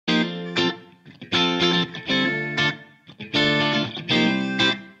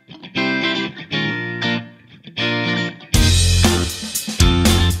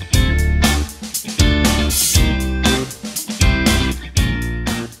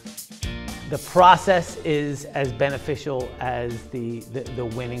the process is as beneficial as the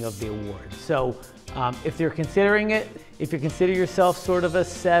winning of the award. So if you're considering it, if you consider yourself sort of a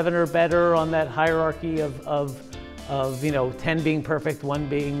 7 or better on that hierarchy of 10 being perfect, 1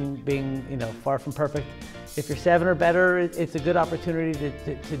 being far from perfect. If you're 7 or better, it's a good opportunity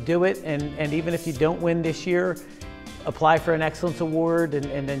to do it. And even if you don't win this year, apply for an excellence award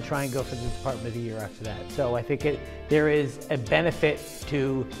and then try and go for the department of the year after that. So I think there is a benefit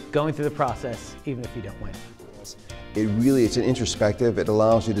to going through the process even if you don't win. It's an introspective. It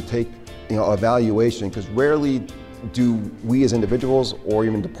allows you to take evaluation, because rarely do we as individuals or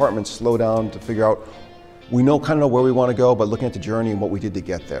even departments slow down to figure out, we kind of know where we want to go, but looking at the journey and what we did to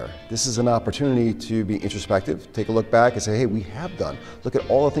get there. This is an opportunity to be introspective, take a look back and say, hey, we have done. Look at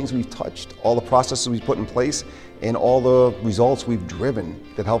all the things we've touched, all the processes we've put in place, and all the results we've driven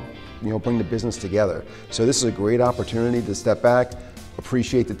that help bring the business together. So this is a great opportunity to step back,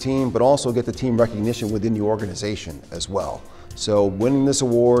 appreciate the team, but also get the team recognition within the organization as well. So winning this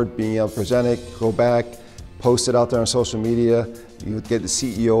award, being able to present it, go back, post it out there on social media, you get the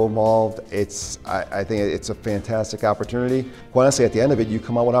CEO involved. I think it's a fantastic opportunity. Quite honestly, at the end of it, you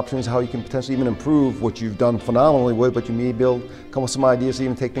come out with opportunities how you can potentially even improve what you've done phenomenally with, but you may come with some ideas to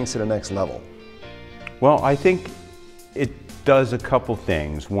even take things to the next level. Well, I think it does a couple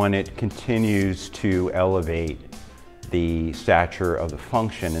things. One, it continues to elevate the stature of the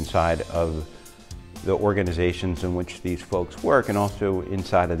function inside of the organizations in which these folks work, and also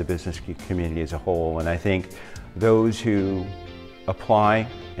inside of the business community as a whole. And I think those who apply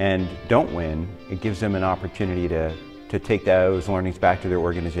and don't win, it gives them an opportunity to take those learnings back to their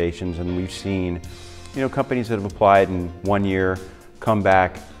organizations. And we've seen companies that have applied in 1 year come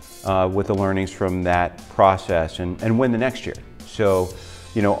back with the learnings from that process and win the next year. So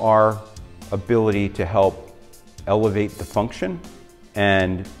our ability to help elevate the function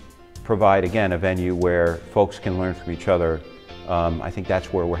and provide, again, a venue where folks can learn from each other, I think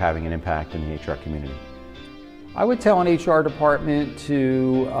that's where we're having an impact in the HR community. I would tell an HR department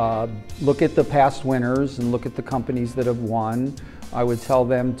to look at the past winners and look at the companies that have won. I would tell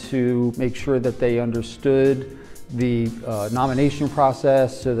them to make sure that they understood the nomination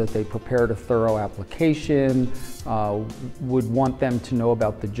process so that they prepared a thorough application. Would want them to know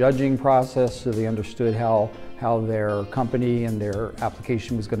about the judging process so they understood how their company and their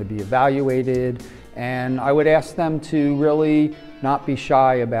application was going to be evaluated. And I would ask them to really not be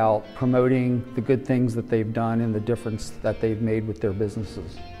shy about promoting the good things that they've done and the difference that they've made with their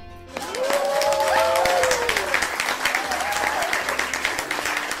businesses.